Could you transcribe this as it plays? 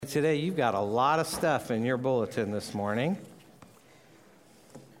today. You've got a lot of stuff in your bulletin this morning.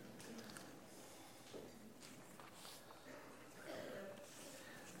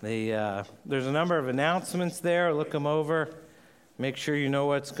 There's a number of announcements there. Look them over. Make sure you know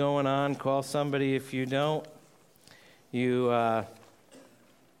what's going on. Call somebody if you don't. You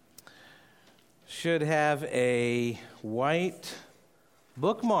should have a white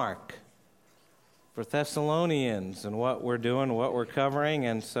bookmark for Thessalonians and what we're doing, what we're covering.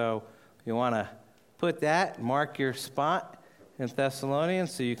 And so you want to put that, mark your spot in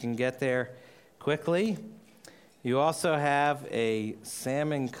Thessalonians so you can get there quickly. You also have a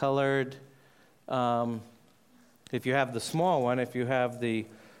salmon-colored, if you have the small one. If you have the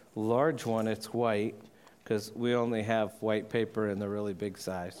large one, it's white, because we only have white paper in the really big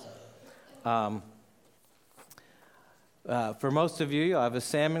size. For most of you, you'll have a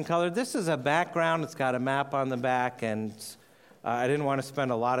salmon color. This is a background. It's got a map on the back, and I didn't want to spend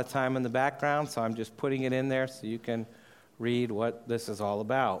a lot of time in the background, so I'm just putting it in there so you can read what this is all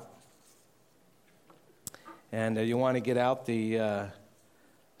about. And you want to get out the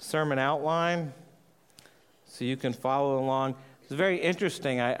sermon outline so you can follow along. It's very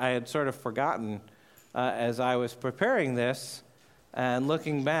interesting. I had sort of forgotten as I was preparing this and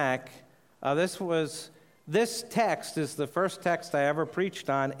looking back. This text is the first text I ever preached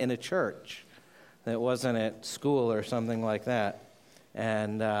on in a church. It wasn't at school or something like that.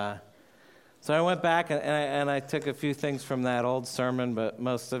 And so I went back and I took a few things from that old sermon, but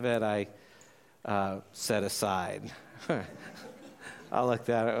most of it I set aside. I looked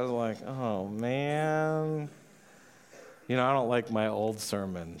at it, I was like, oh man. I don't like my old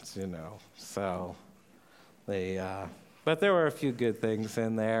sermons, So but there were a few good things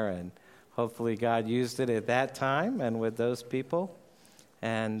in there, and hopefully God used it at that time and with those people.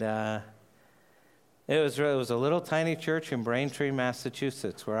 And it was a little tiny church in Braintree,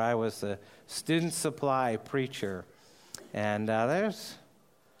 Massachusetts, where I was a student supply preacher. And there's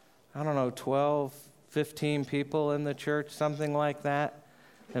 12, 15 people in the church, something like that.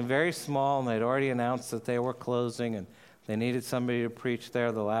 And very small, and they'd already announced that they were closing, and they needed somebody to preach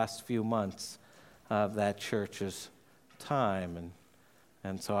there the last few months of that church's time.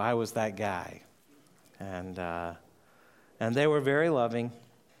 And so I was that guy. And they were very loving.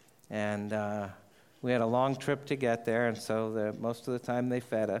 And we had a long trip to get there, and so most of the time they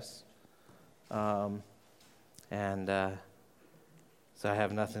fed us. So I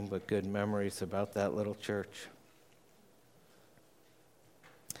have nothing but good memories about that little church.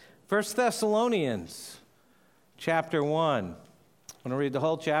 1 Thessalonians chapter 1. I'm going to read the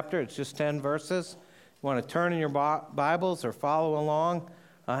whole chapter. It's just 10 verses. You want to turn in your Bibles or follow along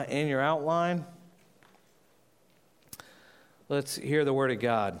in your outline. Let's hear the word of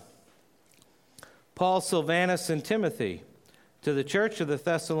God. Paul, Silvanus, and Timothy, to the church of the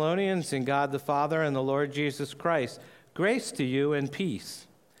Thessalonians in God the Father and the Lord Jesus Christ, grace to you and peace.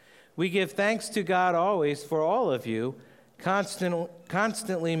 We give thanks to God always for all of you,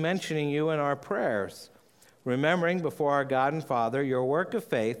 constantly mentioning you in our prayers, remembering before our God and Father your work of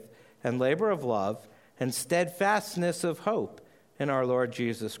faith and labor of love and steadfastness of hope in our Lord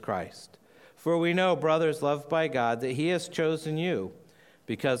Jesus Christ. For we know, brothers loved by God, that he has chosen you,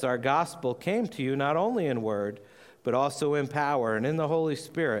 because our gospel came to you not only in word, but also in power and in the Holy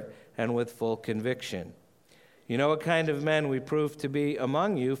Spirit and with full conviction. You know what kind of men we proved to be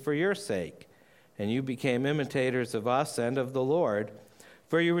among you for your sake, and you became imitators of us and of the Lord,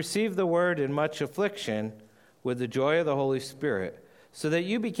 for you received the word in much affliction with the joy of the Holy Spirit, so that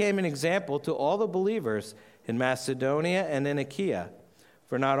you became an example to all the believers in Macedonia and in Achaia.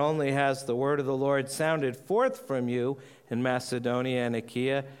 For not only has the word of the Lord sounded forth from you in Macedonia and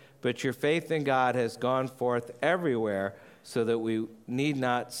Achaia, but your faith in God has gone forth everywhere, so that we need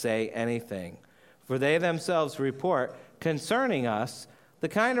not say anything. For they themselves report concerning us the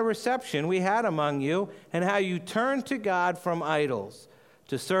kind of reception we had among you, and how you turned to God from idols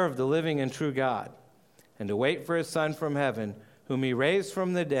to serve the living and true God, and to wait for his Son from heaven, whom he raised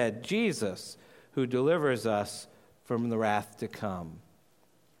from the dead, Jesus, who delivers us from the wrath to come.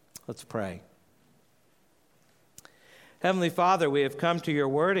 Let's pray. Heavenly Father, we have come to your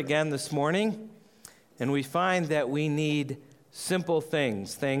word again this morning, and we find that we need simple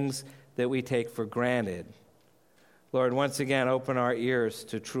things that we take for granted. Lord, once again, open our ears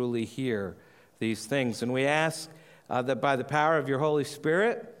to truly hear these things. And we ask that by the power of your Holy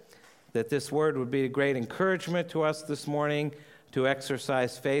Spirit, that this word would be a great encouragement to us this morning to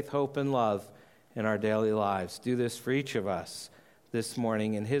exercise faith, hope, and love in our daily lives. Do this for each of us this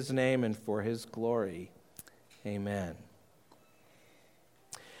morning in his name and for his glory. Amen.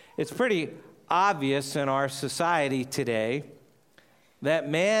 It's pretty obvious in our society today that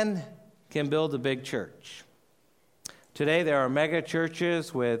man can build a big church. Today there are mega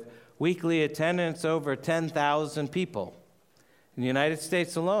churches with weekly attendance over 10,000 people. In the United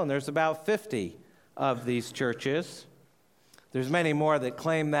States alone, there's about 50 of these churches. There's many more that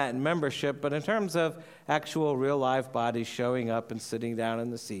claim that in membership, but in terms of actual real live bodies showing up and sitting down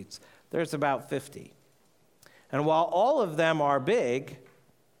in the seats, there's about 50. And while all of them are big,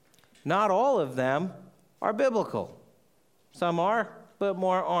 not all of them are biblical. Some are, but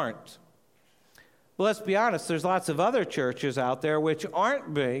more aren't. But let's be honest, there's lots of other churches out there which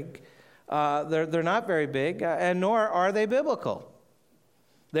aren't big. They're not very big, and nor are they biblical.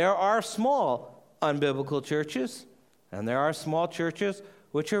 There are small, unbiblical churches, and there are small churches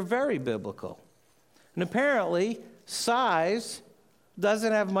which are very biblical. And apparently, size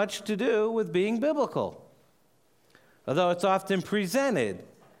doesn't have much to do with being biblical, although it's often presented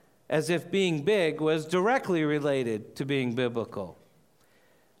as if being big was directly related to being biblical.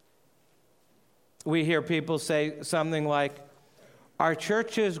 We hear people say something like, our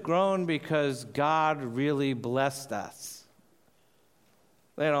church has grown because God really blessed us.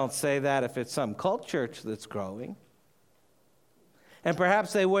 They don't say that if it's some cult church that's growing. And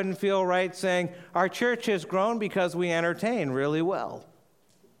perhaps they wouldn't feel right saying, our church has grown because we entertain really well.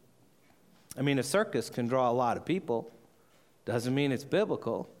 I mean, a circus can draw a lot of people. Doesn't mean it's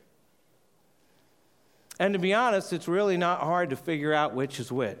biblical. And to be honest, it's really not hard to figure out which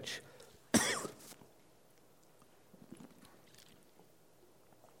is which.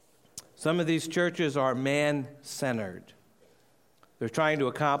 Some of these churches are man-centered. They're trying to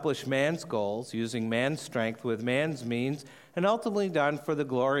accomplish man's goals using man's strength with man's means and ultimately done for the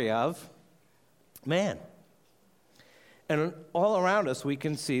glory of man. And all around us we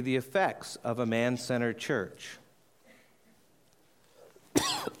can see the effects of a man-centered church.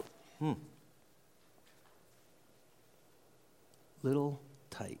 Little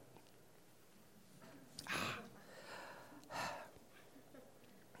tight.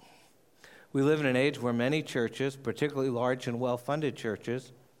 We live in an age where many churches, particularly large and well-funded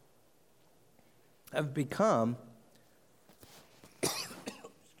churches, have become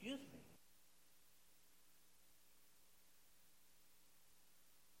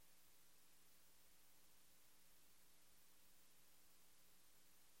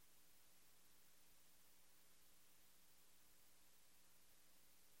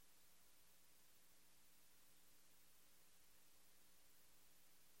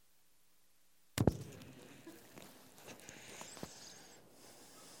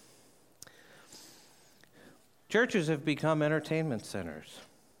churches have become entertainment centers.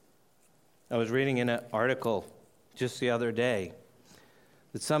 I was reading in an article just the other day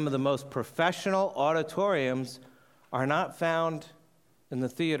that some of the most professional auditoriums are not found in the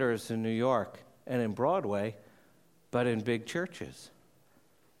theaters in New York and in Broadway, but in big churches.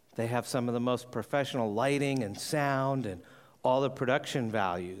 They have some of the most professional lighting and sound and all the production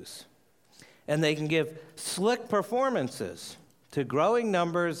values. And they can give slick performances to growing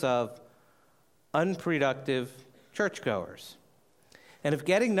numbers of unproductive churchgoers. And if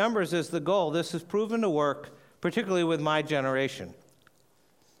getting numbers is the goal, this has proven to work, particularly with my generation.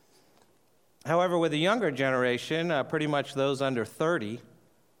 However, with the younger generation, pretty much those under 30,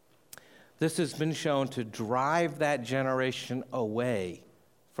 this has been shown to drive that generation away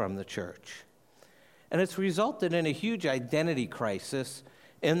from the church. And it's resulted in a huge identity crisis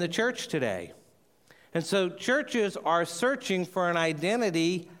in the church today. And so churches are searching for an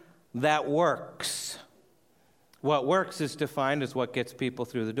identity that works. What works is defined as what gets people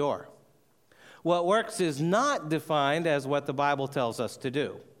through the door. What works is not defined as what the Bible tells us to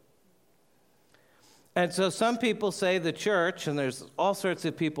do. And so some people say the church, and there's all sorts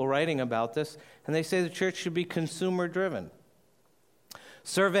of people writing about this, and they say the church should be consumer-driven.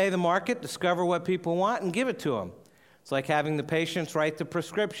 Survey the market, discover what people want, and give it to them. It's like having the patients write the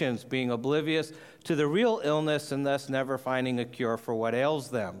prescriptions, being oblivious to the real illness and thus never finding a cure for what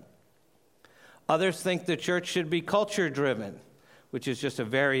ails them. Others think the church should be culture-driven, which is just a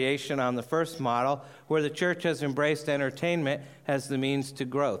variation on the first model, where the church has embraced entertainment as the means to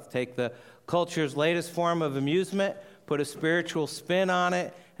growth. Take the culture's latest form of amusement, put a spiritual spin on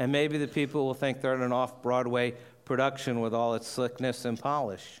it, and maybe the people will think they're in an off-Broadway production with all its slickness and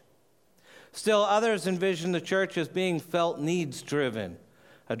polish. Still, others envision the church as being felt needs-driven.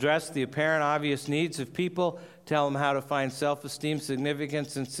 Address the apparent obvious needs of people, tell them how to find self-esteem,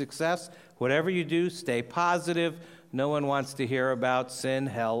 significance, and success. Whatever you do, stay positive. No one wants to hear about sin,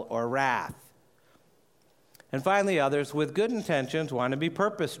 hell, or wrath. And finally, others with good intentions want to be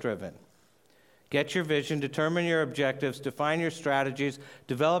purpose-driven. Get your vision, determine your objectives, define your strategies,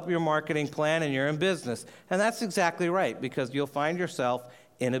 develop your marketing plan, and you're in business. And that's exactly right, because you'll find yourself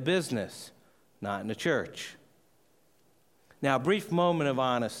in a business, not in a church. Now, a brief moment of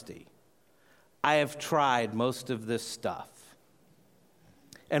honesty. I have tried most of this stuff.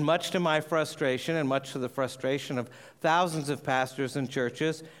 And much to my frustration, and much to the frustration of thousands of pastors and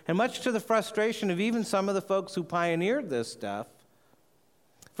churches, and much to the frustration of even some of the folks who pioneered this stuff,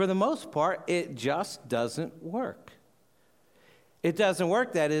 for the most part, it just doesn't work. It doesn't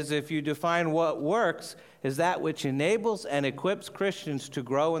work, that is, if you define what works is that which enables and equips Christians to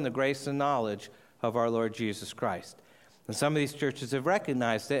grow in the grace and knowledge of our Lord Jesus Christ. And some of these churches have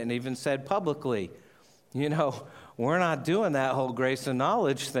recognized it and even said publicly, we're not doing that whole grace and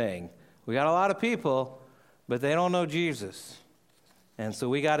knowledge thing. We got a lot of people, but they don't know Jesus. And so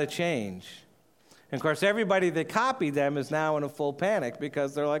we got to change. And of course, everybody that copied them is now in a full panic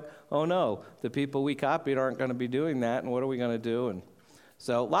because they're like, oh no, the people we copied aren't going to be doing that, and what are we going to do? And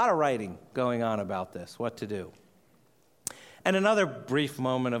so a lot of writing going on about this, what to do. And another brief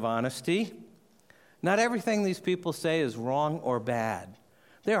moment of honesty. Not everything these people say is wrong or bad.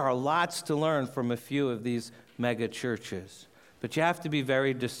 There are lots to learn from a few of these mega churches, but you have to be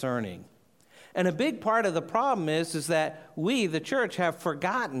very discerning. And a big part of the problem is that we, the church, have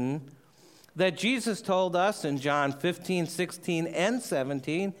forgotten that Jesus told us in John 15, 16, and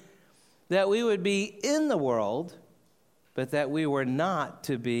 17 that we would be in the world, but that we were not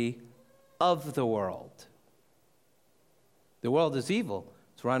to be of the world. The world is evil.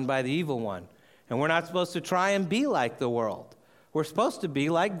 It's run by the evil one. And we're not supposed to try and be like the world. We're supposed to be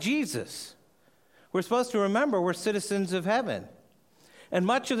like Jesus. We're supposed to remember we're citizens of heaven. And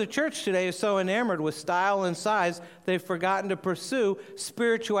much of the church today is so enamored with style and size, they've forgotten to pursue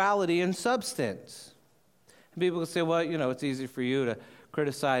spirituality and substance. And people will say, well, it's easy for you to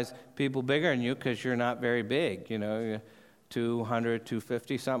criticize people bigger than you because you're not very big, 200,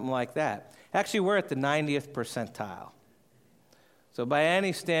 250, something like that. Actually, we're at the 90th percentile. So by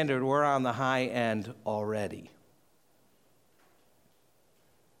any standard, we're on the high end already.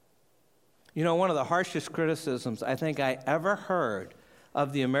 One of the harshest criticisms I think I ever heard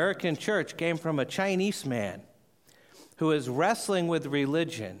of the American church came from a Chinese man who is wrestling with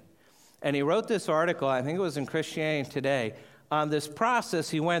religion. And he wrote this article, I think it was in Christianity Today, on this process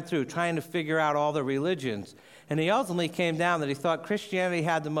he went through trying to figure out all the religions. And he ultimately came down that he thought Christianity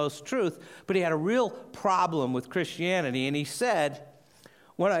had the most truth, but he had a real problem with Christianity. And he said,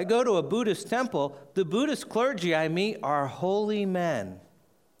 when I go to a Buddhist temple, the Buddhist clergy I meet are holy men.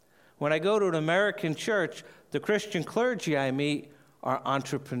 When I go to an American church, the Christian clergy I meet are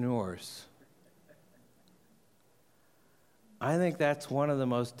entrepreneurs. I think that's one of the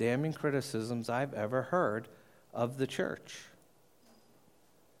most damning criticisms I've ever heard of the church.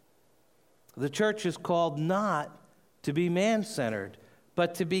 The church is called not to be man-centered,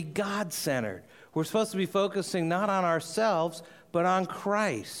 but to be God-centered. We're supposed to be focusing not on ourselves, but on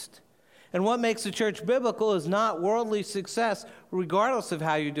Christ. And what makes the church biblical is not worldly success, regardless of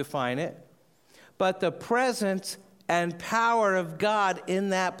how you define it, but the presence and power of God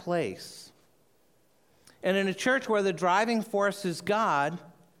in that place. And in a church where the driving force is God,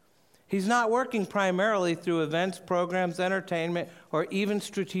 He's not working primarily through events, programs, entertainment, or even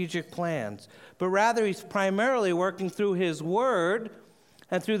strategic plans, but rather He's primarily working through His Word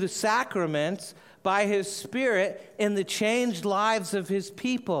and through the sacraments by His Spirit in the changed lives of His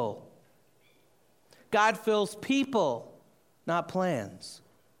people. God fills people, not plans.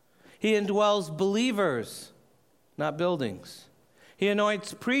 He indwells believers, not buildings. He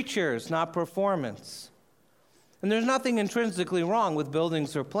anoints preachers, not performance. And there's nothing intrinsically wrong with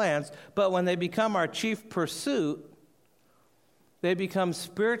buildings or plans, but when they become our chief pursuit, they become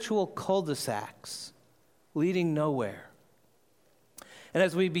spiritual cul-de-sacs leading nowhere. And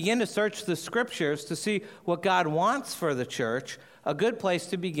as we begin to search the Scriptures to see what God wants for the church, a good place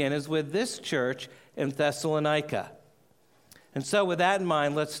to begin is with this church in Thessalonica. And so with that in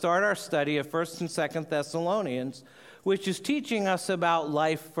mind, let's start our study of 1st and 2nd Thessalonians, which is teaching us about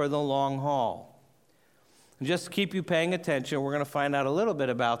life for the long haul. And just to keep you paying attention, we're going to find out a little bit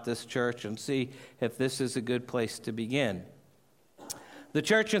about this church and see if this is a good place to begin. The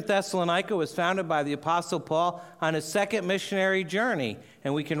church in Thessalonica was founded by the Apostle Paul on his second missionary journey,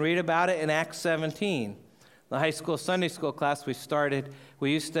 and we can read about it in Acts 17. The high school Sunday school class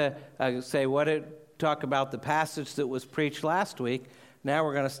we used to talk about the passage that was preached last week. Now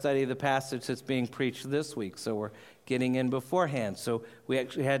we're going to study the passage that's being preached this week, so we're getting in beforehand. So we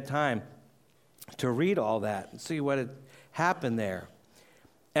actually had time to read all that and see what had happened there.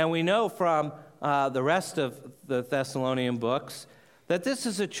 And we know from the rest of the Thessalonian books that this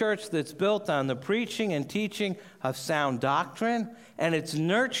is a church that's built on the preaching and teaching of sound doctrine, and it's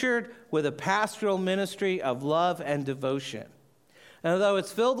nurtured with a pastoral ministry of love and devotion. And although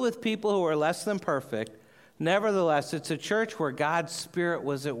it's filled with people who are less than perfect, nevertheless, it's a church where God's Spirit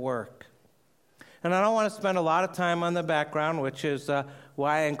was at work. And I don't want to spend a lot of time on the background, which is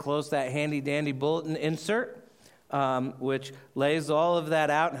why I enclosed that handy-dandy bulletin insert, which lays all of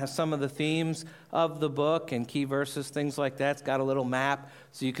that out and has some of the themes of the book and key verses, things like that. It's got a little map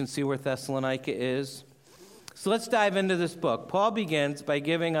so you can see where Thessalonica is. So let's dive into this book. Paul begins by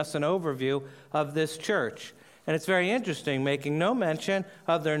giving us an overview of this church. And it's very interesting, making no mention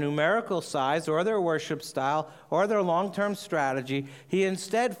of their numerical size or their worship style or their long-term strategy. He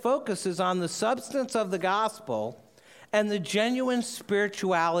instead focuses on the substance of the gospel and the genuine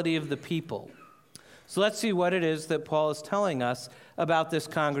spirituality of the people. So let's see what it is that Paul is telling us about this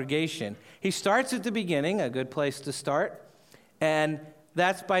congregation. He starts at the beginning, a good place to start, and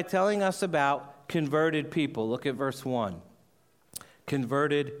that's by telling us about converted people. Look at verse 1.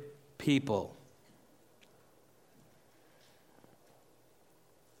 Converted people.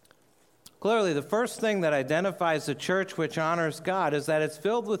 Clearly, the first thing that identifies a church which honors God is that it's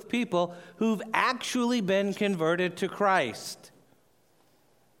filled with people who've actually been converted to Christ.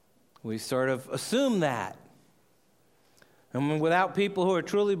 We sort of assume that. And without people who are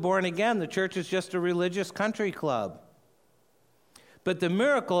truly born again, the church is just a religious country club. But the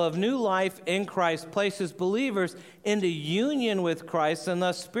miracle of new life in Christ places believers into union with Christ and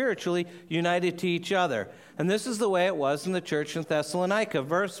thus spiritually united to each other. And this is the way it was in the church in Thessalonica.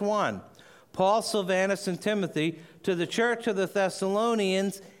 Verse 1. Paul, Silvanus, and Timothy, to the church of the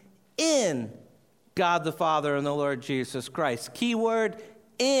Thessalonians in God the Father and the Lord Jesus Christ. Key word,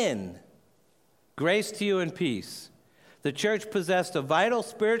 in. Grace to you and peace. The church possessed a vital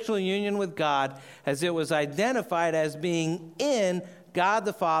spiritual union with God as it was identified as being in God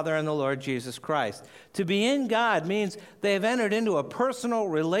the Father and the Lord Jesus Christ. To be in God means they have entered into a personal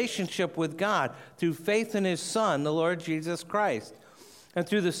relationship with God through faith in His Son, the Lord Jesus Christ. And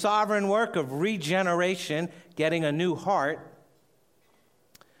through the sovereign work of regeneration, getting a new heart,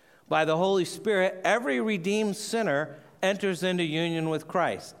 by the Holy Spirit, every redeemed sinner enters into union with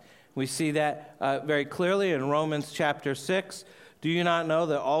Christ. We see that very clearly in Romans chapter 6. Do you not know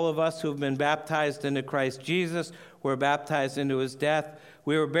that all of us who have been baptized into Christ Jesus were baptized into His death?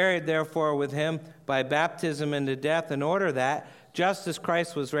 We were buried, therefore, with Him by baptism into death, in order that, just as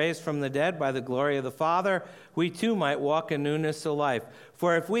Christ was raised from the dead by the glory of the Father, we too might walk in newness of life.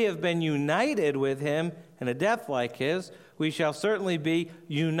 For if we have been united with Him in a death like His, we shall certainly be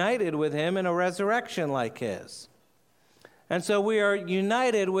united with Him in a resurrection like His. And so we are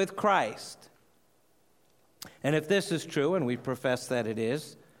united with Christ. And if this is true, and we profess that it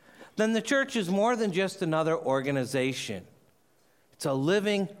is, then the church is more than just another organization. It's a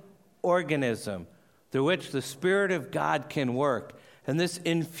living organism through which the Spirit of God can work. And this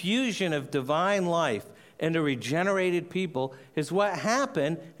infusion of divine life into regenerated people is what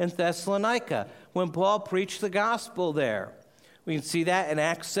happened in Thessalonica when Paul preached the gospel there. We can see that in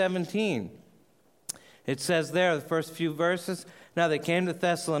Acts 17. It says there, the first few verses, now they came to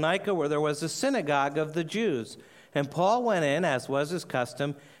Thessalonica where there was a synagogue of the Jews. And Paul went in, as was his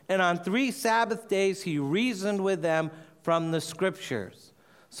custom, and on 3 Sabbath days he reasoned with them from the Scriptures.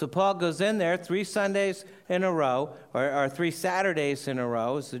 So Paul goes in there 3 Sundays in a row, or 3 Saturdays in a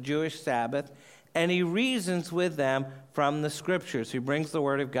row, is the Jewish Sabbath, and he reasons with them from the Scriptures. He brings the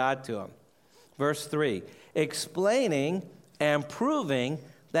Word of God to them. Verse 3, explaining and proving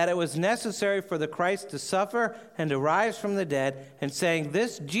that it was necessary for the Christ to suffer and to rise from the dead, and saying,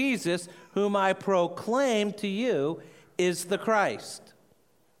 this Jesus whom I proclaim to you is the Christ.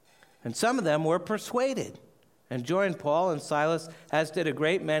 And some of them were persuaded and joined Paul and Silas, as did a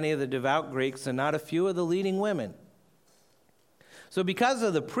great many of the devout Greeks and not a few of the leading women. So because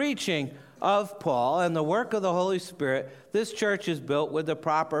of the preaching of Paul and the work of the Holy Spirit, this church is built with the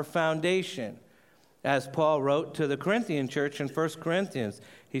proper foundation. As Paul wrote to the Corinthian church in 1 Corinthians,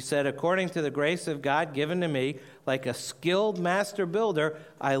 he said, according to the grace of God given to me, like a skilled master builder,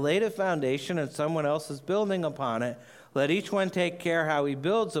 I laid a foundation and someone else is building upon it. Let each one take care how he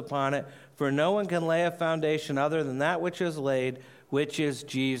builds upon it, for no one can lay a foundation other than that which is laid, which is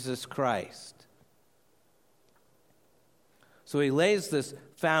Jesus Christ. So he lays this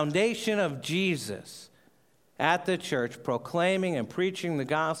foundation of Jesus at the church, proclaiming and preaching the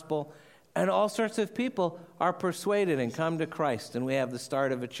gospel, and all sorts of people are persuaded and come to Christ, and we have the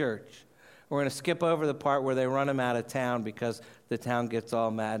start of a church. We're going to skip over the part where they run them out of town because the town gets all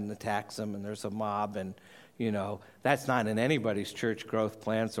mad and attacks them, and there's a mob, and That's not in anybody's church growth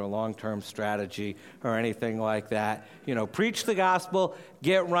plans or long-term strategy or anything like that. Preach the gospel,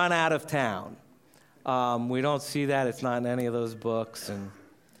 get run out of town. We don't see that. It's not in any of those books. And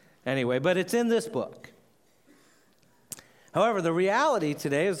anyway, but it's in this book. However, the reality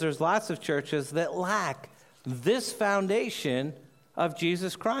today is there's lots of churches that lack this foundation of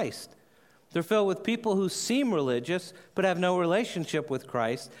Jesus Christ. They're filled with people who seem religious but have no relationship with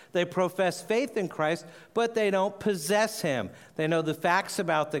Christ. They profess faith in Christ, but they don't possess him. They know the facts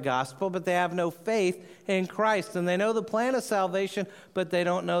about the gospel, but they have no faith in Christ. And they know the plan of salvation, but they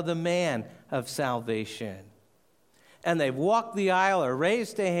don't know the man of salvation. And they've walked the aisle or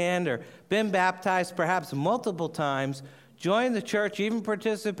raised a hand or been baptized perhaps multiple times, joined the church, even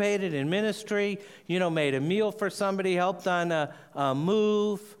participated in ministry, made a meal for somebody, helped on a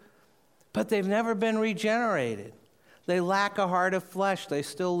move, but they've never been regenerated. They lack a heart of flesh. They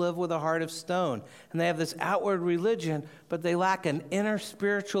still live with a heart of stone. And they have this outward religion, but they lack an inner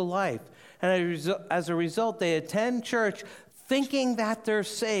spiritual life. And as a result, they attend church thinking that they're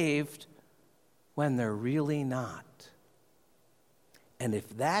saved when they're really not. And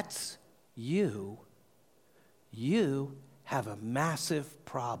if that's you have a massive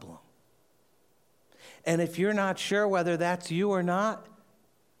problem. And if you're not sure whether that's you or not,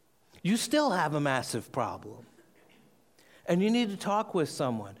 you still have a massive problem. And you need to talk with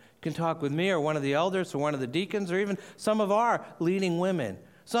someone. You can talk with me or one of the elders or one of the deacons or even some of our leading women.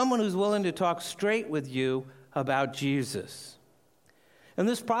 Someone who's willing to talk straight with you about Jesus. And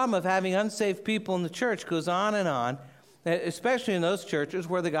this problem of having unsaved people in the church goes on, especially in those churches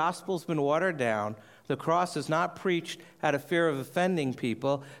where the gospel's been watered down. The cross is not preached out of fear of offending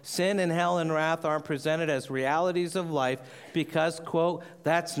people. Sin and hell and wrath aren't presented as realities of life because, quote,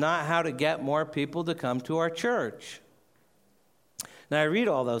 that's not how to get more people to come to our church. Now, I read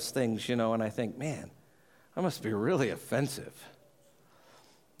all those things, and I think, man, that must be really offensive.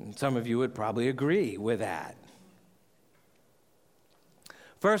 And some of you would probably agree with that.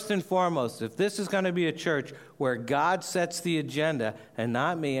 First and foremost, if this is going to be a church where God sets the agenda and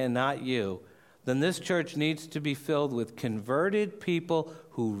not me and not you, then this church needs to be filled with converted people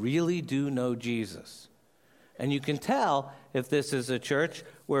who really do know Jesus. And you can tell if this is a church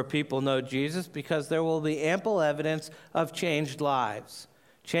where people know Jesus because there will be ample evidence of changed lives.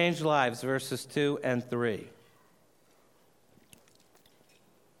 Changed lives, verses 2 and 3.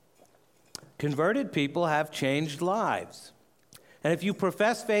 Converted people have changed lives. And if you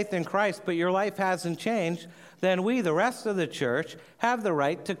profess faith in Christ, but your life hasn't changed, then we, the rest of the church, have the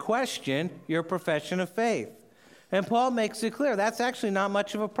right to question your profession of faith. And Paul makes it clear that's actually not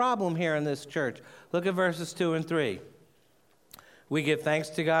much of a problem here in this church. Look at verses 2 and 3. We give thanks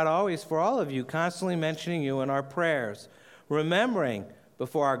to God always for all of you, constantly mentioning you in our prayers, remembering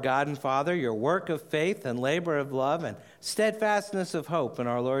before our God and Father your work of faith and labor of love and steadfastness of hope in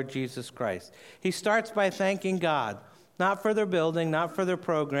our Lord Jesus Christ. He starts by thanking God, not for their building, not for their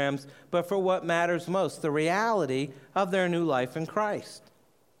programs, but for what matters most, the reality of their new life in Christ.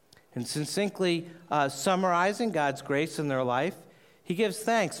 And succinctly summarizing God's grace in their life, he gives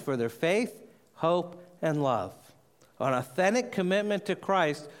thanks for their faith, hope, and love. An authentic commitment to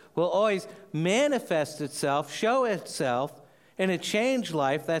Christ will always manifest itself, show itself in a changed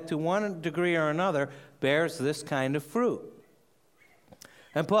life that to one degree or another bears this kind of fruit.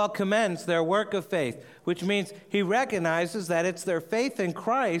 And Paul commends their work of faith, which means he recognizes that it's their faith in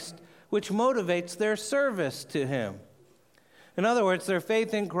Christ which motivates their service to him. In other words, their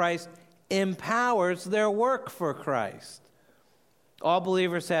faith in Christ empowers their work for Christ. All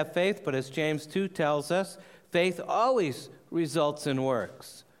believers have faith, but as James 2 tells us, faith always results in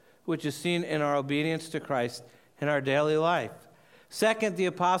works, which is seen in our obedience to Christ in our daily life. Second, the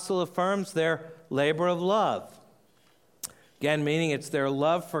apostle affirms their labor of love. Again, meaning it's their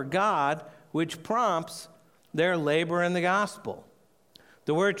love for God which prompts their labor in the gospel.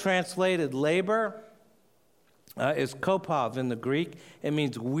 The word translated labor is kopov in the Greek. It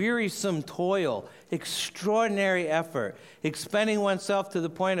means wearisome toil, extraordinary effort, expending oneself to the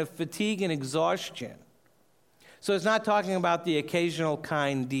point of fatigue and exhaustion. So it's not talking about the occasional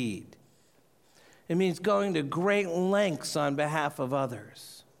kind deed. It means going to great lengths on behalf of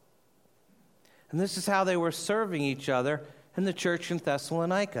others. And this is how they were serving each other in the church in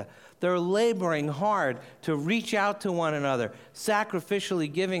Thessalonica. They're laboring hard to reach out to one another,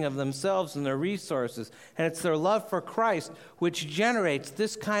 sacrificially giving of themselves and their resources. And it's their love for Christ which generates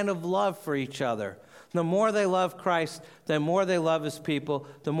this kind of love for each other. The more they love Christ, the more they love his people,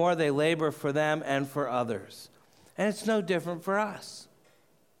 the more they labor for them and for others. And it's no different for us.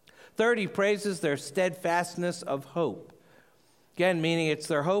 Third, he praises their steadfastness of hope. Again, meaning it's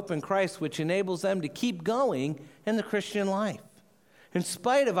their hope in Christ which enables them to keep going in the Christian life, in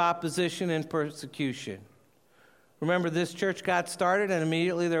spite of opposition and persecution. Remember, this church got started and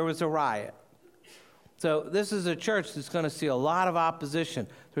immediately there was a riot. So this is a church that's going to see a lot of opposition.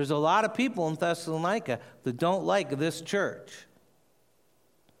 There's a lot of people in Thessalonica that don't like this church.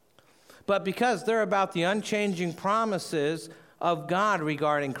 But because they're about the unchanging promises of God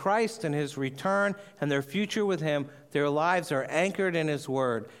regarding Christ and his return and their future with him, their lives are anchored in his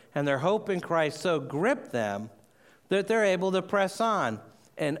word, and their hope in Christ so gripped them that they're able to press on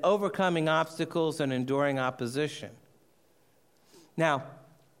and overcoming obstacles and enduring opposition. Now,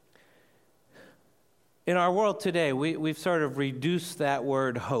 in our world today, we've sort of reduced that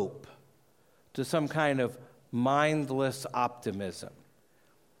word hope to some kind of mindless optimism.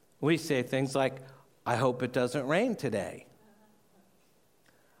 We say things like, I hope it doesn't rain today.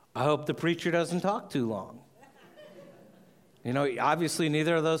 I hope the preacher doesn't talk too long. You know, obviously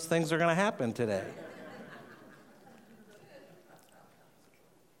neither of those things are going to happen today.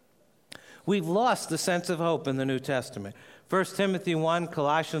 We've lost the sense of hope in the New Testament. 1 Timothy 1,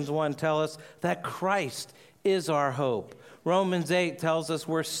 Colossians 1 tell us that Christ is our hope. Romans 8 tells us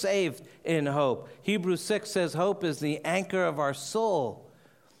we're saved in hope. Hebrews 6 says hope is the anchor of our soul.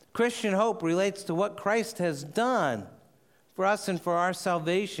 Christian hope relates to what Christ has done for us and for our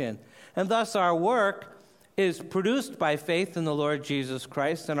salvation. And thus our work is produced by faith in the Lord Jesus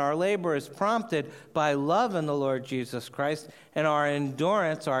Christ, and our labor is prompted by love in the Lord Jesus Christ, and our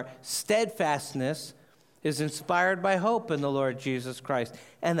endurance, our steadfastness, is inspired by hope in the Lord Jesus Christ.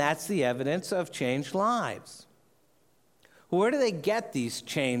 And that's the evidence of changed lives. Where do they get these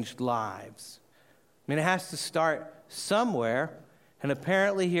changed lives? I mean, it has to start somewhere, and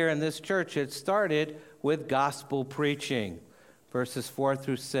apparently here in this church it started with gospel preaching, verses 4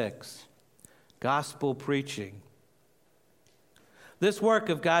 through 6. Gospel preaching. This work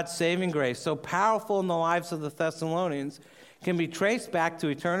of God's saving grace, so powerful in the lives of the Thessalonians, can be traced back to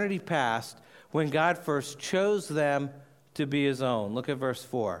eternity past when God first chose them to be his own. Look at verse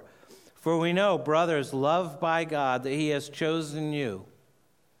 4. For we know, brothers, loved by God, that he has chosen you.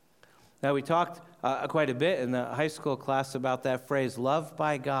 Now, we talked quite a bit in the high school class about that phrase, loved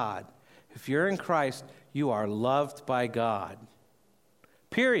by God. If you're in Christ, you are loved by God.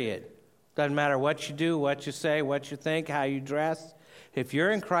 Period. Doesn't matter what you do, what you say, what you think, how you dress. If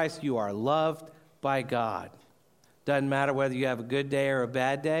you're in Christ, you are loved by God. Doesn't matter whether you have a good day or a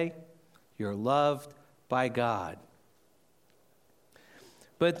bad day. You're loved by God.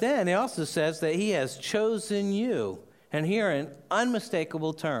 But then he also says that he has chosen you. And here in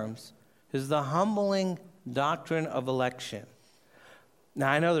unmistakable terms is the humbling doctrine of election.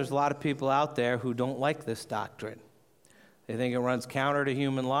 Now, I know there's a lot of people out there who don't like this doctrine. They think it runs counter to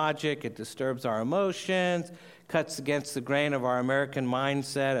human logic, it disturbs our emotions, cuts against the grain of our American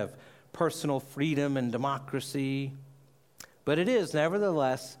mindset of personal freedom and democracy. But it is,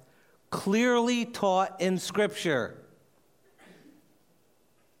 nevertheless, clearly taught in Scripture.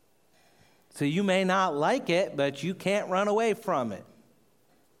 So you may not like it, but you can't run away from it.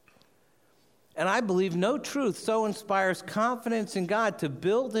 And I believe no truth so inspires confidence in God to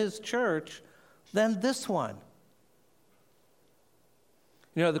build his church than this one.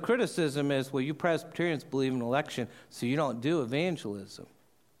 You know, the criticism is, well, you Presbyterians believe in election, so you don't do evangelism.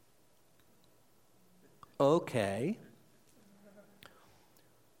 Okay.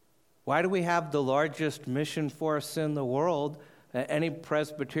 Why do we have the largest mission force in the world that any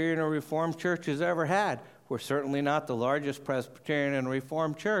Presbyterian or Reformed church has ever had? We're certainly not the largest Presbyterian and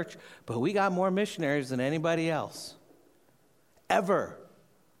Reformed church, but we got more missionaries than anybody else. Ever.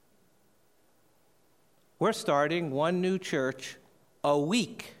 We're starting one new church a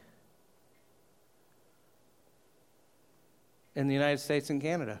week in the United States and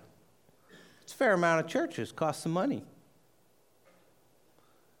Canada. It's a fair amount of churches, costs some money.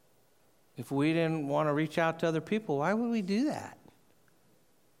 If we didn't want to reach out to other people, why would we do that?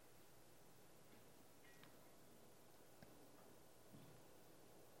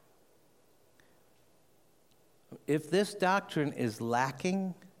 If this doctrine is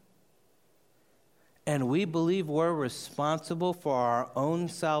lacking, and we believe we're responsible for our own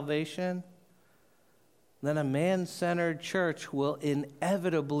salvation, then a man-centered church will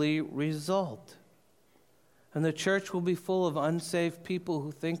inevitably result. And the church will be full of unsaved people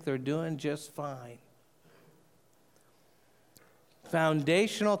who think they're doing just fine.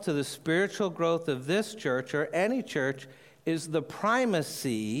 Foundational to the spiritual growth of this church, or any church, is the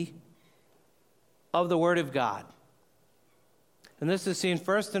primacy of the Word of God. And this is seen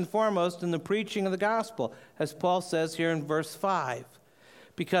first and foremost in the preaching of the gospel, as Paul says here in verse 5.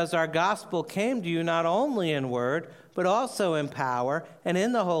 because our gospel came to you not only in word, but also in power and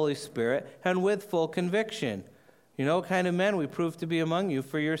in the Holy Spirit and with full conviction. You know what kind of men we prove to be among you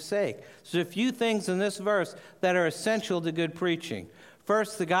for your sake. So a few things in this verse that are essential to good preaching.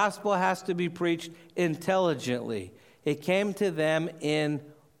 First, the gospel has to be preached intelligently. It came to them in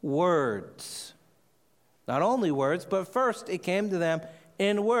words. Not only words, but first it came to them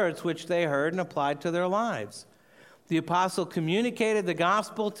in words which they heard and applied to their lives. The apostle communicated the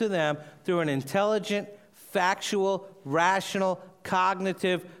gospel to them through an intelligent, factual, rational,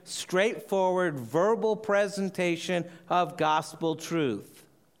 cognitive, straightforward, verbal presentation of gospel truth.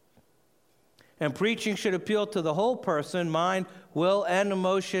 And preaching should appeal to the whole person, mind, will, and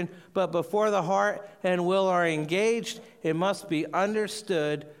emotion, but before the heart and will are engaged, it must be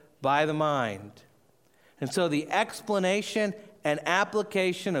understood by the mind. And so the explanation and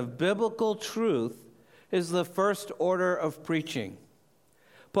application of biblical truth is the first order of preaching.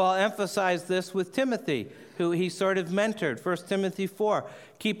 Paul emphasized this with Timothy, who he sort of mentored. 1 Timothy 4,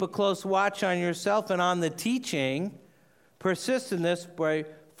 keep a close watch on yourself and on the teaching. Persist in this,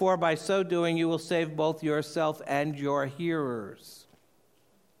 for by so doing you will save both yourself and your hearers.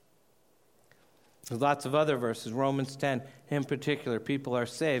 There's lots of other verses. Romans 10 in particular, people are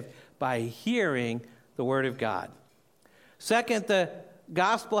saved by hearing the word of God. Second, the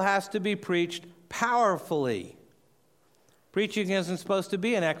gospel has to be preached powerfully. Preaching isn't supposed to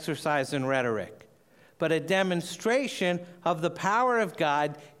be an exercise in rhetoric, but a demonstration of the power of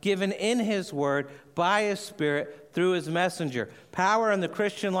God given in his word by his Spirit through his messenger. Power in the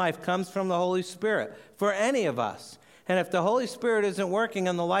Christian life comes from the Holy Spirit for any of us. And if the Holy Spirit isn't working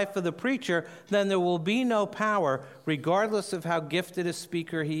in the life of the preacher, then there will be no power, regardless of how gifted a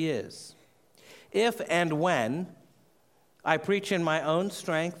speaker he is. If and when I preach in my own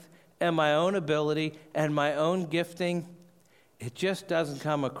strength and my own ability and my own gifting, it just doesn't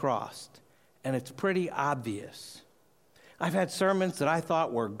come across, and it's pretty obvious. I've had sermons that I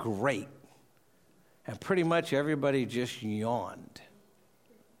thought were great, and pretty much everybody just yawned.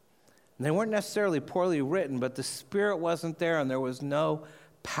 And they weren't necessarily poorly written, but the Spirit wasn't there, and there was no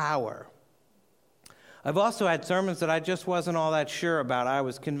power. I've also had sermons that I just wasn't all that sure about. I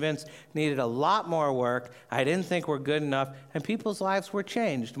was convinced needed a lot more work. I didn't think were good enough, and people's lives were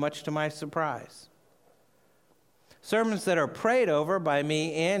changed, much to my surprise. Sermons that are prayed over by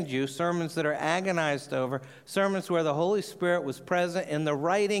me and you, sermons that are agonized over, sermons where the Holy Spirit was present in the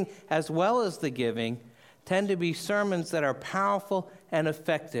writing as well as the giving, tend to be sermons that are powerful and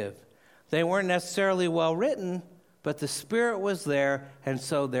effective. They weren't necessarily well written, but the Spirit was there, and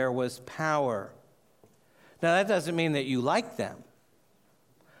so there was power. Now, that doesn't mean that you like them.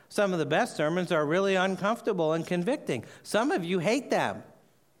 Some of the best sermons are really uncomfortable and convicting. Some of you hate them.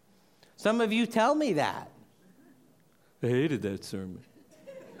 Some of you tell me that. I hated that sermon.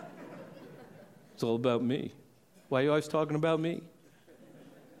 It's all about me. Why are you always talking about me?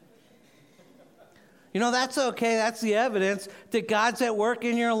 You know, that's okay. That's the evidence that God's at work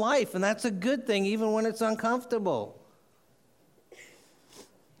in your life, and that's a good thing, even when it's uncomfortable.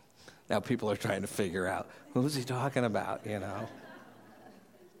 Now people are trying to figure out, who's he talking about, you know?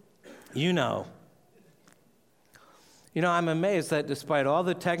 You know. You know, I'm amazed that despite all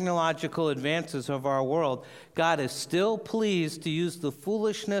the technological advances of our world, God is still pleased to use the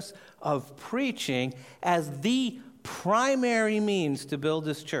foolishness of preaching as the primary means to build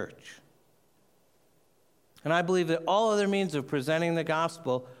his church. And I believe that all other means of presenting the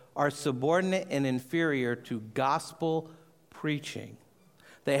gospel are subordinate and inferior to gospel preaching.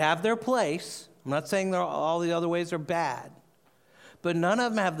 They have their place. I'm not saying all the other ways are bad. But none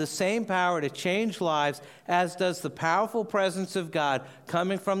of them have the same power to change lives as does the powerful presence of God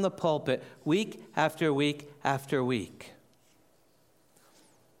coming from the pulpit week after week after week.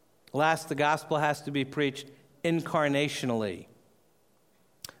 Last, the gospel has to be preached incarnationally.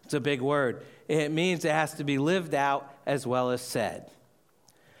 It's a big word. It means it has to be lived out as well as said.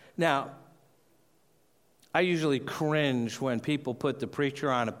 Now, I usually cringe when people put the preacher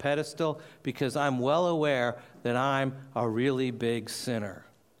on a pedestal because I'm well aware that I'm a really big sinner.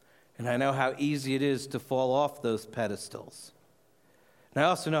 And I know how easy it is to fall off those pedestals. And I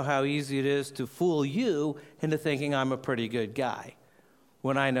also know how easy it is to fool you into thinking I'm a pretty good guy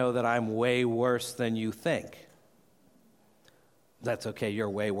when I know that I'm way worse than you think. That's okay, you're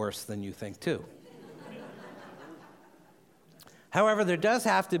way worse than you think too. However, there does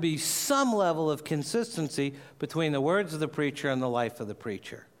have to be some level of consistency between the words of the preacher and the life of the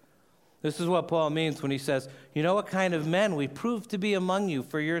preacher. This is what Paul means when he says, you know what kind of men we prove to be among you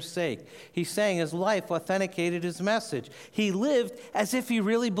for your sake. He's saying his life authenticated his message. He lived as if he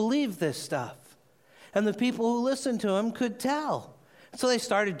really believed this stuff. And the people who listened to him could tell. So they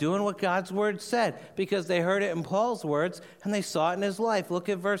started doing what God's word said because they heard it in Paul's words and they saw it in his life. Look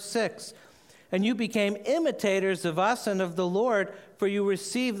at verse 6. And you became imitators of us and of the Lord, for you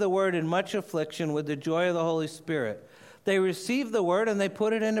received the word in much affliction with the joy of the Holy Spirit. They received the word and they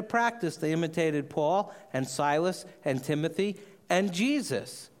put it into practice. They imitated Paul and Silas and Timothy and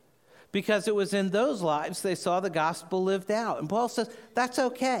Jesus because it was in those lives they saw the gospel lived out. And Paul says, that's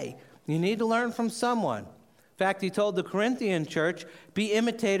okay. You need to learn from someone. In fact, he told the Corinthian church, be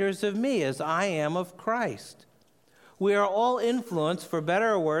imitators of me as I am of Christ. We are all influenced, for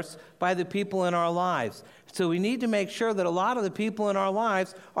better or worse, by the people in our lives. So we need to make sure that a lot of the people in our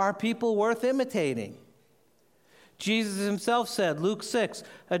lives are people worth imitating. Jesus himself said, Luke 6,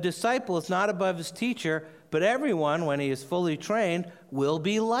 a disciple is not above his teacher, but everyone, when he is fully trained, will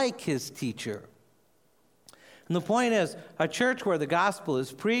be like his teacher. And the point is, a church where the gospel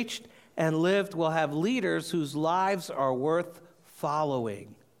is preached and lived will have leaders whose lives are worth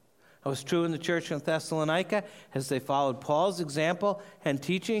following. It was true in the church in Thessalonica. As they followed Paul's example and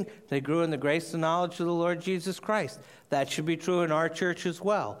teaching, they grew in the grace and knowledge of the Lord Jesus Christ. That should be true in our church as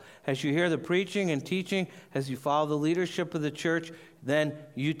well. As you hear the preaching and teaching, as you follow the leadership of the church, then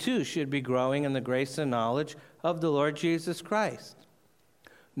you too should be growing in the grace and knowledge of the Lord Jesus Christ.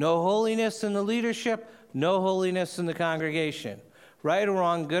 No holiness in the leadership, no holiness in the congregation. Right or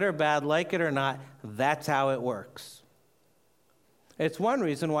wrong, good or bad, like it or not, that's how it works. It's one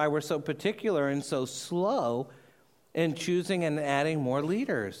reason why we're so particular and so slow in choosing and adding more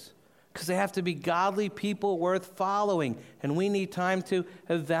leaders, because they have to be godly people worth following, and we need time to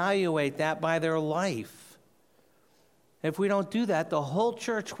evaluate that by their life. If we don't do that, the whole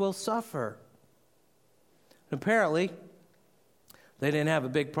church will suffer. Apparently, they didn't have a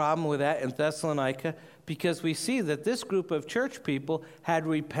big problem with that in Thessalonica, because we see that this group of church people had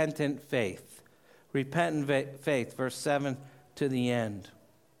repentant faith. Repentant faith, verse 7 to the end.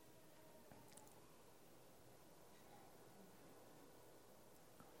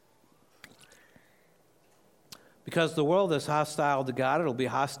 Because the world is hostile to God, it'll be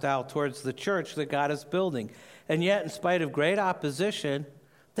hostile towards the church that God is building. And yet, in spite of great opposition,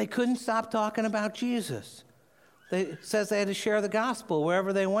 they couldn't stop talking about Jesus. It says they had to share the gospel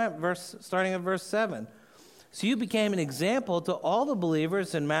wherever they went, starting at verse 7. So you became an example to all the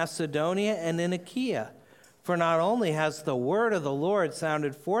believers in Macedonia and in Achaia. For not only has the word of the Lord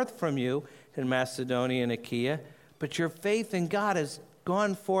sounded forth from you in Macedonia and Achaia, but your faith in God has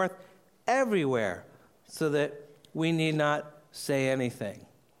gone forth everywhere, so that we need not say anything.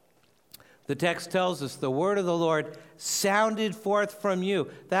 The text tells us the word of the Lord sounded forth from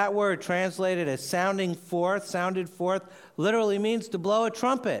you. That word translated as sounded forth, literally means to blow a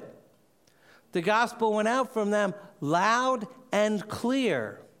trumpet. The gospel went out from them loud and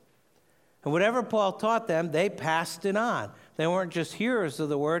clear. And whatever Paul taught them, they passed it on. They weren't just hearers of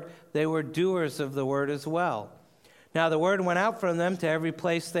the word, they were doers of the word as well. Now the word went out from them to every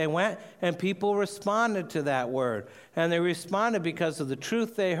place they went, and people responded to that word. And they responded because of the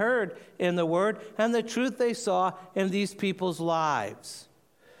truth they heard in the word and the truth they saw in these people's lives.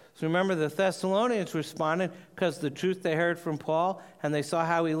 So remember, the Thessalonians responded because of the truth they heard from Paul, and they saw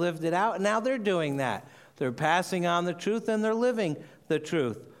how he lived it out, and now they're doing that. They're passing on the truth, and they're living the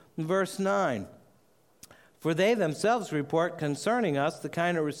truth. Verse 9, for they themselves report concerning us the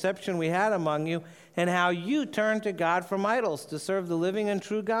kind of reception we had among you and how you turned to God from idols to serve the living and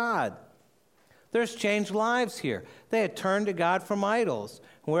true God. There's changed lives here. They had turned to God from idols.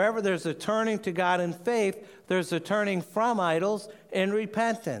 Wherever there's a turning to God in faith, there's a turning from idols in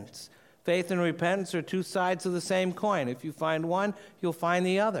repentance. Faith and repentance are two sides of the same coin. If you find one, you'll find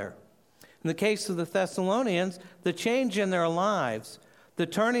the other. In the case of the Thessalonians, the change in their lives, the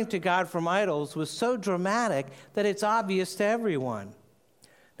turning to God from idols, was so dramatic that it's obvious to everyone.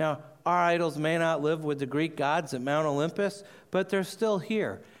 Now, our idols may not live with the Greek gods at Mount Olympus, but they're still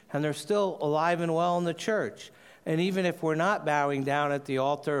here, and they're still alive and well in the church. And even if we're not bowing down at the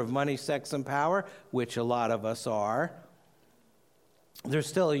altar of money, sex, and power, which a lot of us are, there's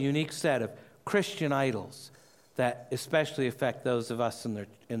still a unique set of Christian idols that especially affect those of us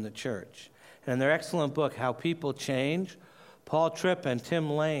in the church. And in their excellent book, How People Change, Paul Tripp and Tim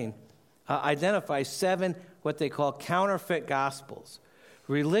Lane identify 7 what they call counterfeit gospels,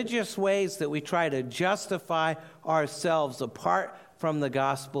 religious ways that we try to justify ourselves apart from the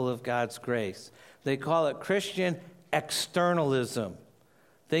gospel of God's grace. They call it Christian externalism,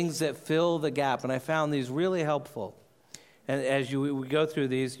 things that fill the gap. And I found these really helpful. And as we go through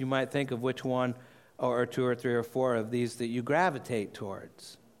these, you might think of which one or 2 or 3 or 4 of these that you gravitate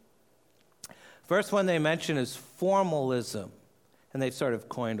towards. First one they mention is formalism. And they've sort of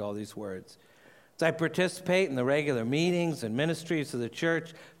coined all these words. As I participate in the regular meetings and ministries of the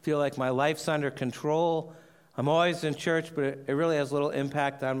church, feel like my life's under control. I'm always in church, but it really has little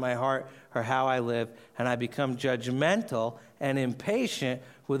impact on my heart or how I live, and I become judgmental and impatient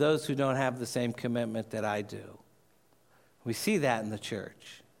with those who don't have the same commitment that I do. We see that in the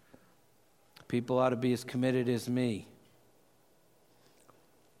church. People ought to be as committed as me.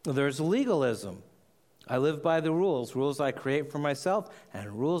 There's legalism. I live by the rules I create for myself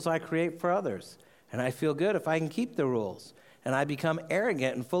and rules I create for others. And I feel good if I can keep the rules. And I become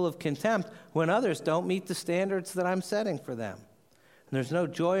arrogant and full of contempt when others don't meet the standards that I'm setting for them. And there's no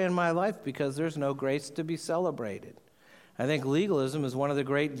joy in my life because there's no grace to be celebrated. I think legalism is one of the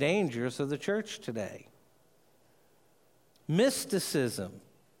great dangers of the church today. Mysticism.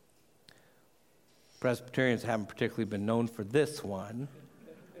 Presbyterians haven't particularly been known for this one,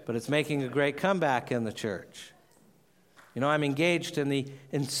 but it's making a great comeback in the church. You know, I'm engaged in the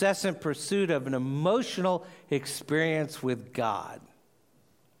incessant pursuit of an emotional experience with God.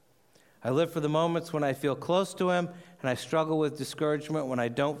 I live for the moments when I feel close to Him, and I struggle with discouragement when I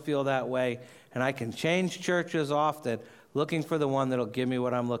don't feel that way, and I can change churches often looking for the one that'll give me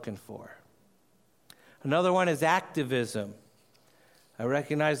what I'm looking for. Another one is activism. I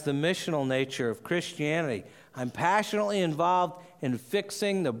recognize the missional nature of Christianity. I'm passionately involved in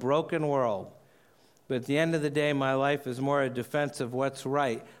fixing the broken world. But at the end of the day, my life is more a defense of what's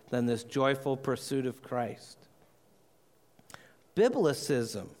right than this joyful pursuit of Christ.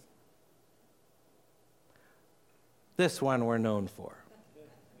 Biblicism. This one we're known for.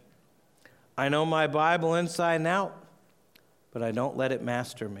 I know my Bible inside and out, but I don't let it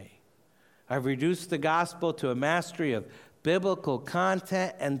master me. I've reduced the gospel to a mastery of biblical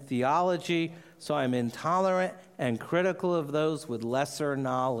content and theology, so I'm intolerant and critical of those with lesser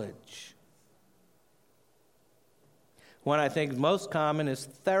knowledge. One I think most common is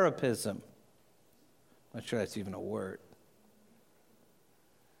therapism. I'm not sure that's even a word.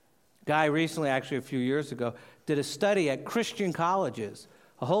 Guy recently, actually a few years ago, did a study at Christian colleges,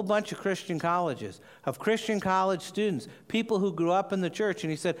 a whole bunch of Christian colleges, of Christian college students, people who grew up in the church, and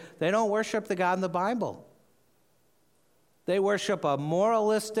he said, they don't worship the God in the Bible. They worship a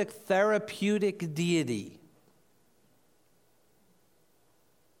moralistic, therapeutic deity.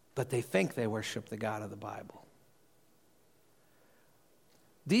 But they think they worship the God of the Bible.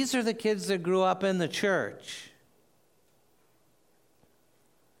 These are the kids that grew up in the church.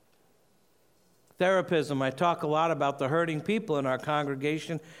 Therapism. I talk a lot about the hurting people in our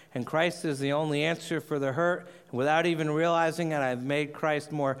congregation, and Christ is the only answer for the hurt. Without even realizing it, I've made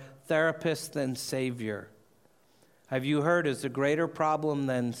Christ more therapist than Savior. I view hurt as a greater problem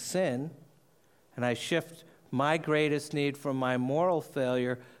than sin, and I shift my greatest need from my moral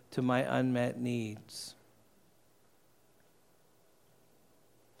failure to my unmet needs.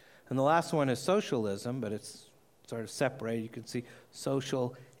 And the last one is socialism, but it's sort of separated. You can see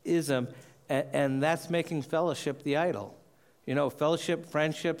socialism, and that's making fellowship the idol. You know, fellowship,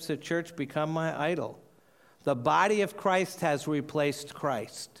 friendships at church become my idol. The body of Christ has replaced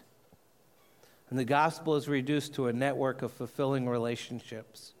Christ. And the gospel is reduced to a network of fulfilling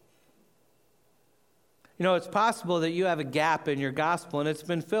relationships. You know, it's possible that you have a gap in your gospel and it's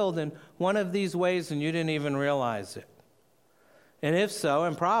been filled in one of these ways and you didn't even realize it. And if so,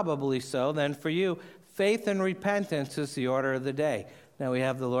 and probably so, then for you, faith and repentance is the order of the day. Now we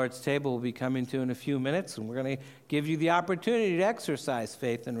have the Lord's table we'll be coming to in a few minutes, and we're going to give you the opportunity to exercise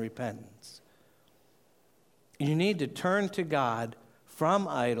faith and repentance. You need to turn to God from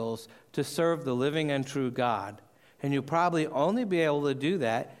idols to serve the living and true God. And you'll probably only be able to do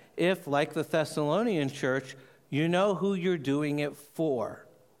that if, like the Thessalonian church, you know who you're doing it for.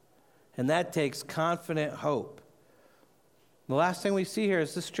 And that takes confident hope. The last thing we see here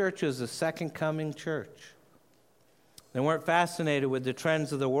is this church is a second coming church. They weren't fascinated with the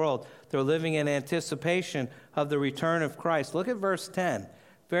trends of the world. They're living in anticipation of the return of Christ. Look at verse 10,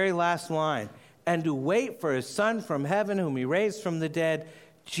 very last line. And to wait for his Son from heaven, whom he raised from the dead,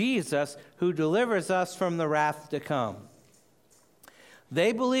 Jesus, who delivers us from the wrath to come.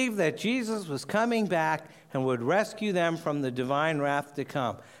 They believed that Jesus was coming back and would rescue them from the divine wrath to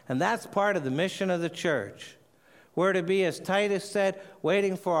come. And that's part of the mission of the church. We're to be, as Titus said,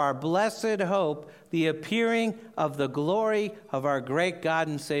 waiting for our blessed hope, the appearing of the glory of our great God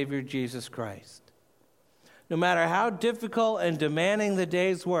and Savior, Jesus Christ. No matter how difficult and demanding the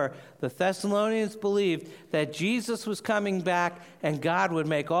days were, the Thessalonians believed that Jesus was coming back and God would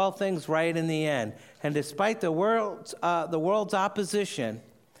make all things right in the end. And despite the world's opposition,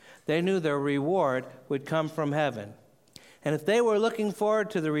 they knew their reward would come from heaven. And if they were looking forward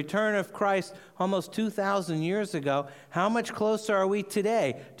to the return of Christ almost 2,000 years ago, how much closer are we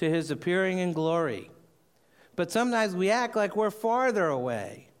today to his appearing in glory? But sometimes we act like we're farther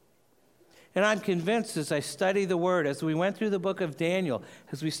away. And I'm convinced as I study the Word, as we went through the book of Daniel,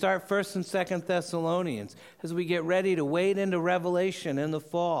 as we start 1st and 2nd Thessalonians, as we get ready to wade into Revelation in the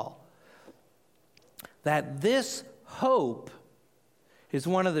fall, that this hope is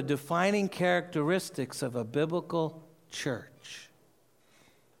one of the defining characteristics of a biblical church.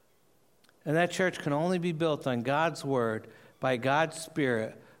 And that church can only be built on God's Word by God's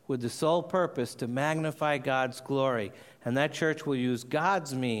Spirit with the sole purpose to magnify God's glory. And that church will use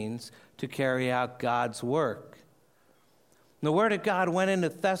God's means to carry out God's work. The Word of God went into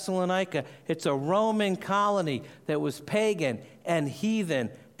Thessalonica. It's a Roman colony that was pagan and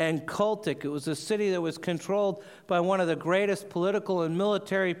heathen and cultic. It was a city that was controlled by one of the greatest political and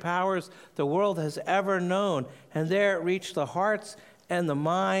military powers the world has ever known. And there it reached the hearts and the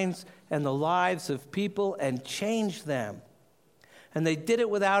minds and the lives of people and changed them. And they did it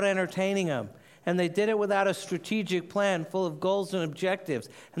without entertaining them. And they did it without a strategic plan full of goals and objectives.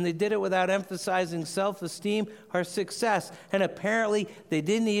 And they did it without emphasizing self-esteem or success. And apparently, they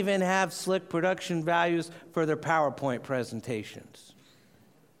didn't even have slick production values for their PowerPoint presentations.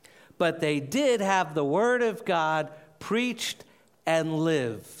 But they did have the Word of God preached and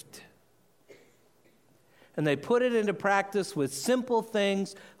lived. And they put it into practice with simple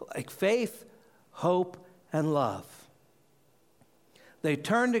things like faith, hope, and love. They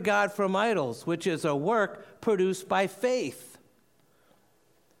turned to God from idols, which is a work produced by faith.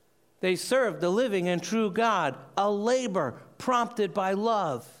 They served the living and true God, a labor prompted by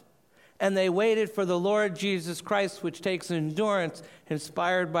love. And they waited for the Lord Jesus Christ, which takes endurance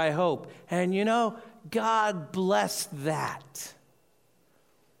inspired by hope. And you know, God blessed that.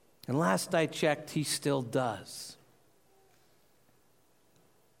 And last I checked, he still does.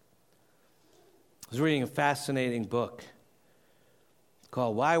 I was reading a fascinating book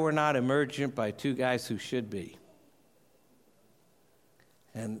called Why We're Not Emergent by Two Guys Who Should Be.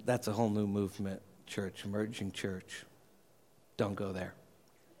 And that's a whole new movement, church, emerging church. Don't go there.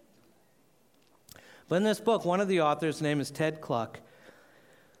 But in this book, one of the authors, his name is Ted Kluck,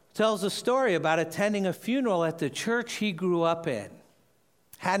 tells a story about attending a funeral at the church he grew up in.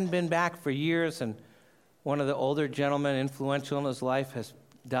 Hadn't been back for years, and one of the older gentlemen, influential in his life, has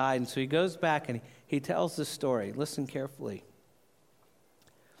died. And so he goes back and he tells the story. Listen carefully.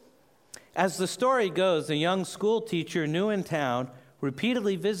 As the story goes, a young school teacher new in town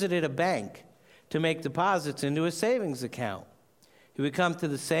repeatedly visited a bank to make deposits into a savings account. He would come to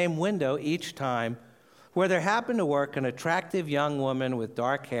the same window each time, where there happened to work an attractive young woman with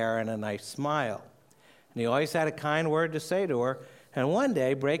dark hair and a nice smile. And he always had a kind word to say to her. And one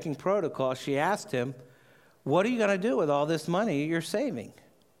day, breaking protocol, she asked him, "What are you going to do with all this money you're saving?"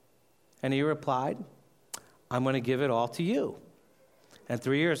 And he replied, "I'm going to give it all to you." And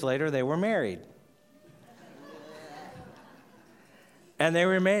 3 years later, they were married. And they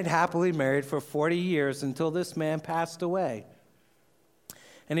remained happily married for 40 years until this man passed away.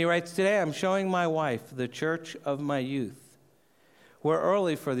 And he writes, "Today I'm showing my wife the church of my youth. We're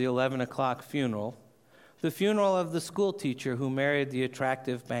early for the 11 o'clock funeral, the funeral of the school teacher who married the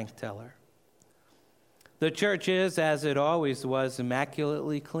attractive bank teller. The church is, as it always was,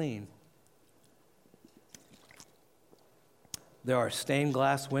 immaculately clean. There are stained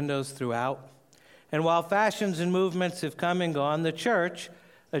glass windows throughout. And while fashions and movements have come and gone, the church,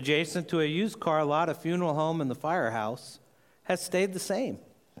 adjacent to a used car lot, a funeral home, and the firehouse, has stayed the same.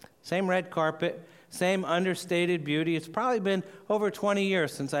 Same red carpet, same understated beauty. It's probably been over 20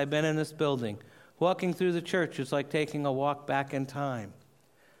 years since I've been in this building. Walking through the church is like taking a walk back in time.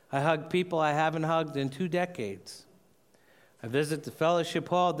 I hug people I haven't hugged in 2 decades. I visit the fellowship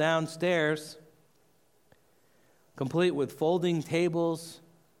hall downstairs, complete with folding tables,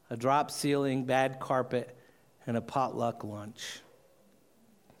 a drop ceiling, bad carpet, and a potluck lunch.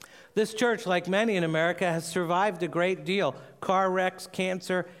 This church, like many in America, has survived a great deal. Car wrecks,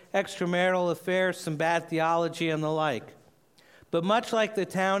 cancer, extramarital affairs, some bad theology, and the like. But much like the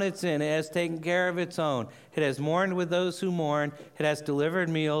town it's in, it has taken care of its own. It has mourned with those who mourn. It has delivered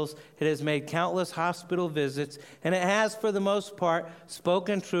meals. It has made countless hospital visits. And it has, for the most part,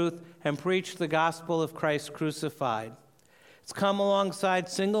 spoken truth and preached the gospel of Christ crucified. It's come alongside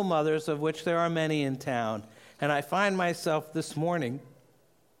single mothers, of which there are many in town. And I find myself this morning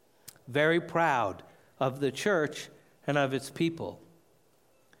very proud of the church and of its people.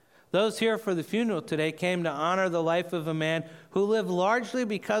 Those here for the funeral today came to honor the life of a man who lived largely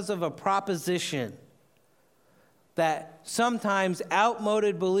because of a proposition, that sometimes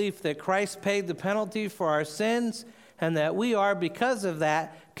outmoded belief that Christ paid the penalty for our sins and that we are, because of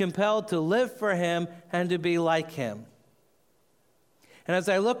that, compelled to live for him and to be like him. And as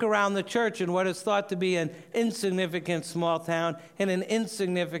I look around the church in what is thought to be an insignificant small town in an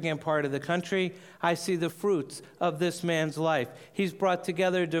insignificant part of the country, I see the fruits of this man's life. He's brought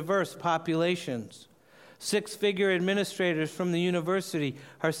together diverse populations. 6-figure administrators from the university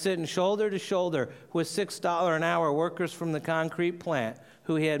are sitting shoulder to shoulder with $6 an hour workers from the concrete plant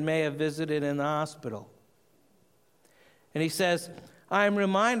who he may have visited in the hospital. And he says, I'm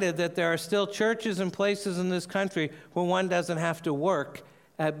reminded that there are still churches and places in this country where one doesn't have to work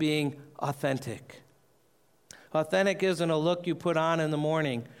at being authentic. Authentic isn't a look you put on in the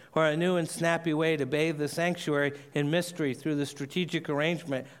morning or a new and snappy way to bathe the sanctuary in mystery through the strategic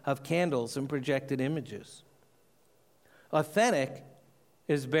arrangement of candles and projected images. Authentic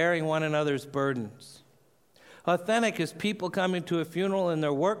is bearing one another's burdens. Authentic is people coming to a funeral in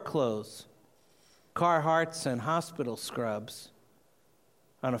their work clothes, Carhartts and hospital scrubs,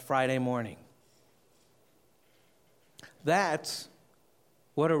 on a Friday morning. That's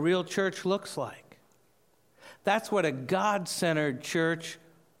what a real church looks like. That's what a God-centered church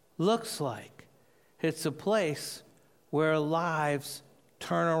looks like. It's a place where lives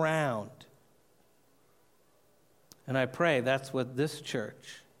turn around. And I pray that's what this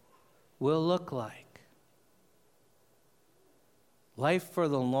church will look like. Life for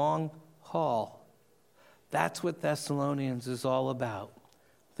the long haul. That's what Thessalonians is all about.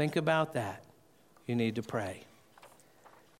 Think about that. You need to pray.